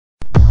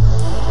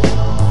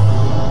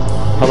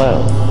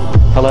Hello.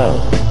 Hello.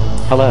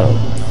 Hello.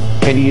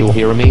 Can you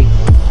hear me?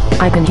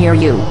 I can hear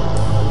you.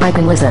 I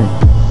can listen.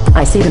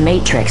 I see the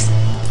Matrix.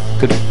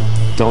 Good.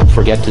 Don't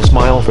forget to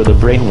smile for the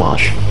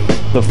brainwash.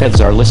 The feds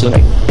are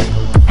listening.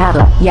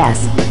 Hava,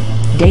 yes.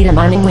 Data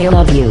mining, we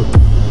love you.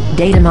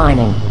 Data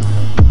mining.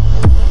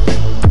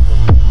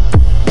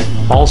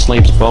 All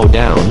slaves bow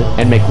down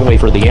and make way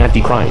for the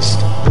Antichrist.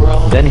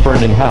 Then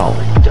burn in hell.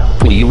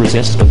 Will you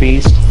resist the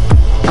beast?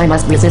 I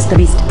must resist the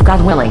beast,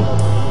 God willing.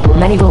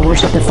 Many will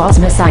worship the false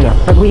messiah,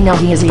 but we know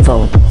he is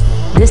evil.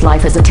 This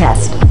life is a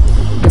test.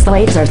 The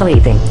slaves are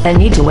sleeping, and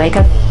need to wake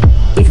up.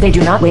 If they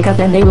do not wake up,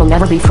 then they will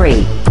never be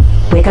free.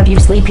 Wake up, you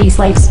sleepy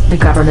slaves. The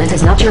government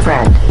is not your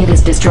friend. It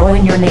is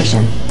destroying your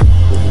nation.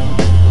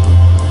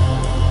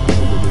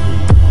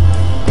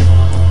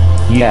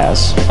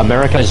 Yes,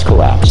 America is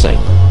collapsing.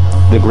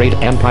 The great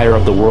empire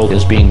of the world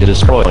is being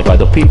destroyed by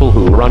the people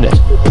who run it.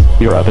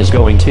 Europe is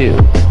going too.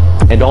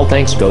 And all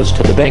thanks goes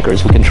to the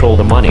bankers who control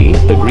the money,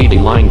 the greedy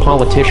lying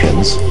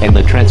politicians, and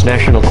the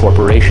transnational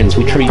corporations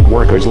who treat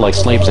workers like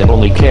slaves and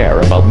only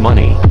care about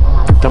money.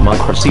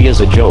 Democracy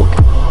is a joke.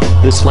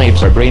 The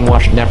slaves are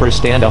brainwashed, never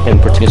stand up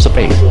and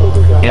participate.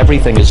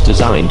 Everything is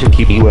designed to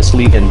keep you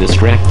asleep and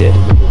distracted.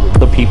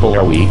 The people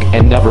are weak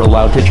and never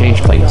allowed to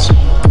change things.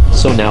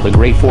 So now the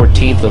great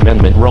 14th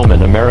Amendment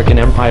Roman American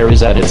Empire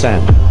is at its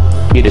end.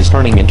 It is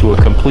turning into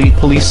a complete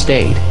police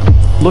state.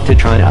 Look to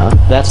China,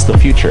 that's the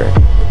future.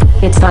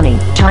 It's funny,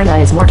 China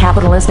is more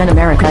capitalist than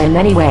America in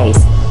many ways.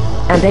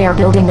 And they are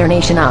building their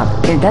nation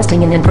up,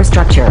 investing in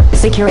infrastructure,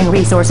 securing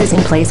resources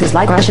in places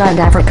like Russia and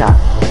Africa.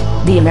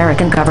 The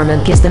American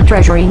government gives them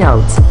treasury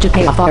notes to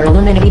pay off our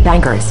Illuminati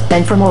bankers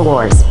and for more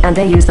wars, and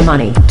they use the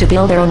money to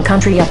build their own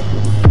country up.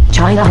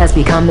 China has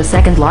become the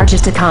second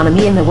largest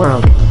economy in the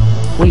world.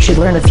 We should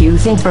learn a few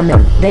things from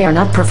them. They are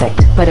not perfect,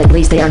 but at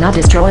least they are not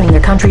destroying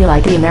their country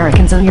like the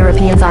Americans and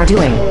Europeans are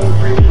doing.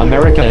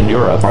 America and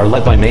Europe are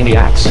led by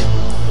maniacs.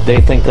 They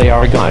think they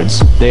are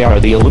gods. They are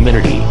the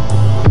Illuminati.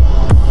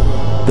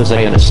 The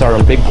Zionists are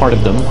a big part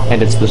of them,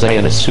 and it's the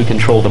Zionists who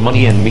control the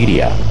money and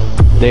media.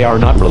 They are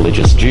not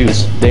religious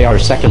Jews, they are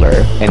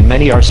secular, and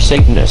many are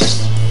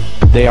Satanists.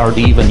 They aren't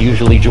even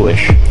usually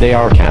Jewish, they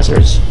are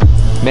Khazars.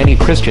 Many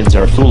Christians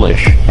are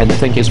foolish, and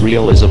think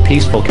Israel is a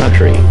peaceful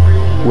country.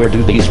 Where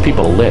do these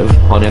people live?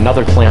 On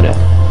another planet.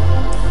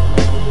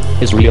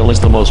 Israel is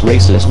the most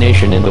racist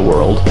nation in the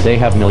world. They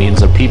have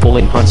millions of people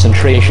in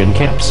concentration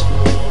camps.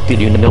 Did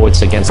you know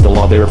it's against the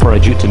law there for a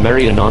Jew to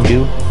marry a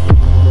non-Jew?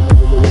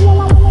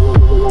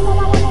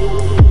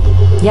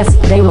 Yes,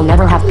 they will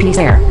never have peace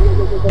there.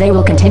 They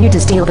will continue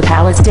to steal the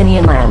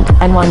Palestinian land,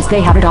 and once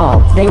they have it all,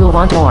 they will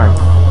want more.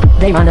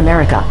 They run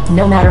America,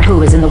 no matter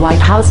who is in the White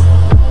House.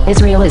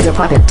 Israel is a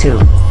puppet too.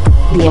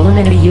 The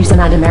Illuminati use them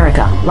and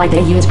America, like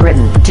they use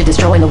Britain, to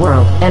destroy the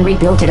world, and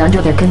rebuilt it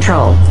under their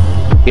control.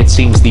 It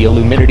seems the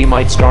Illuminati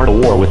might start a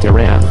war with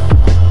Iran.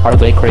 Are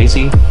they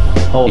crazy?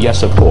 Oh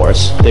yes, of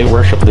course, they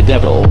worship the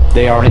devil,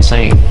 they are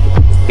insane.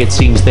 It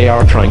seems they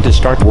are trying to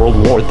start World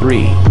War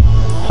III.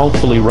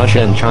 Hopefully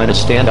Russia and China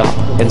stand up,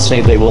 and say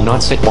they will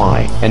not sit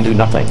by, and do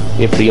nothing,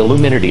 if the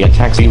Illuminati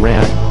attacks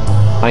Iran.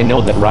 I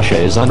know that Russia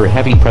is under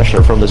heavy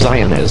pressure from the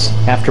Zionists.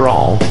 After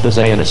all, the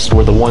Zionists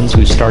were the ones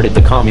who started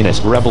the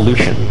communist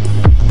revolution.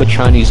 The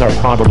Chinese are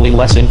probably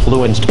less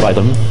influenced by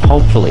them,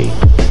 hopefully.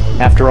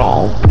 After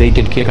all, they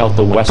did kick out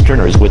the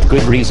Westerners with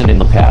good reason in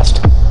the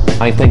past.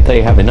 I think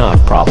they have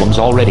enough problems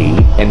already,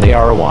 and they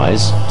are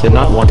wise, to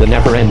not want a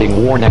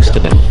never-ending war next to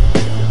them.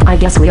 I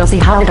guess we'll see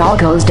how it all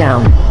goes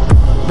down.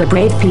 The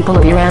brave people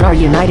of Iran are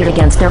united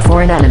against their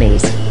foreign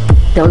enemies.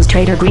 Those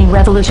traitor Green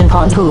Revolution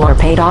pawns who are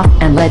paid off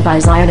and led by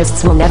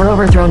Zionists will never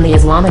overthrow the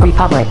Islamic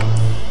Republic.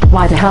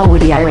 Why the hell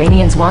would the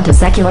Iranians want a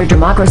secular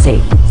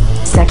democracy?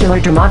 Secular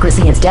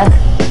democracy is death.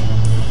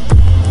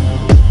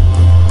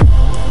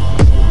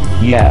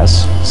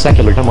 Yes,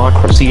 secular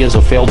democracy is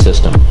a failed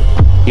system.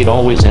 It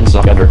always ends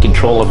up under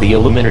control of the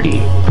Illuminati.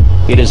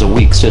 It is a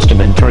weak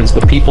system and turns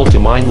the people to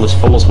mindless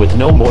fools with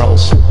no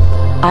morals.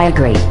 I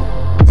agree.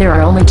 There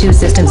are only two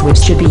systems which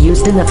should be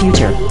used in the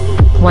future.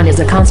 One is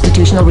a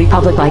constitutional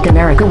republic like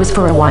America was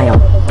for a while.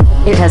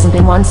 It hasn't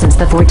been one since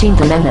the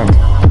 14th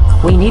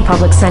Amendment. We need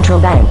public central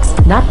banks,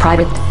 not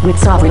private, with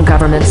sovereign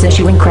governments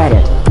issuing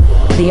credit.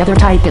 The other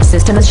type of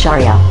system is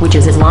Sharia, which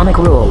is Islamic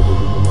rule.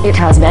 It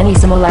has many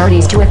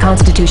similarities to a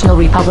constitutional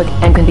republic,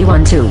 and can be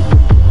one too.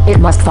 It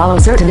must follow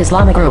certain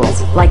Islamic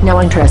rules, like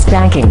no interest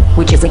banking,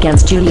 which is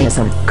against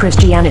Judaism,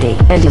 Christianity,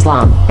 and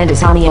Islam, and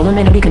is how the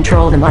Illuminati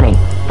control the money.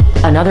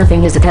 Another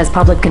thing is it has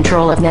public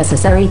control of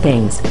necessary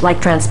things,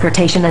 like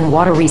transportation and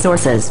water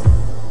resources.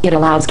 It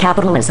allows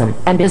capitalism,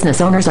 and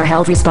business owners are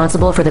held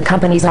responsible for the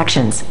company's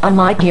actions,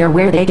 unlike here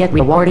where they get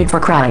rewarded for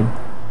crime.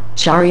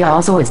 Sharia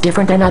also is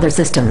different than other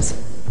systems.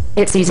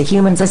 It sees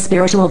humans as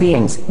spiritual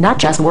beings, not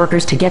just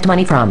workers to get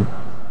money from.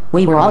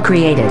 We were all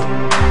created.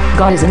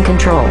 God is in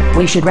control.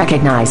 We should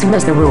recognize him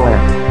as the ruler.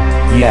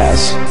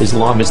 Yes,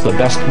 Islam is the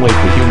best way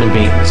for human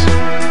beings.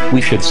 We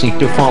should seek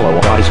to follow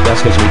God as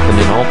best as we can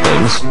in all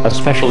things,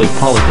 especially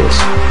politics.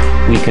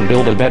 We can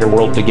build a better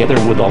world together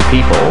with all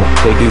people.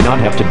 They do not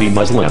have to be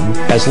Muslim.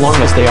 As long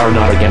as they are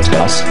not against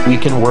us, we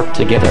can work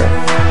together.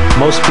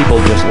 Most people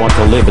just want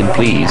to live in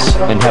peace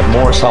and have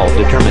more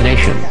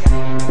self-determination.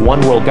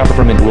 One world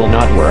government will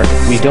not work.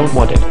 We don't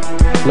want it.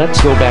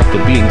 Let's go back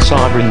to being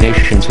sovereign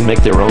nations who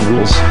make their own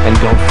rules and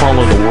don't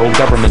follow the world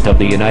government of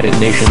the United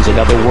Nations and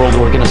other world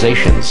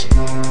organizations.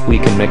 We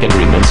can make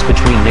agreements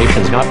between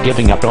nations, not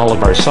giving up all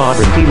of our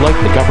sovereignty like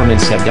the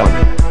governments have done.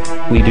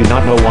 We do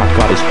not know what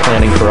God is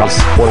planning for us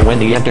or when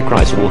the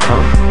Antichrist will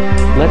come.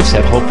 Let's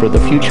have hope for the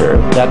future,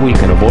 that we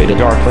can avoid a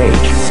dark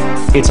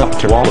age. It's up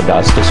to all of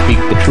us to speak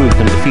the truth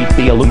and defeat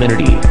the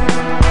Illuminati.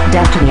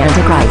 Death to the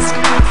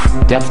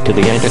Antichrist. Death to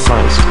the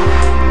Antichrist.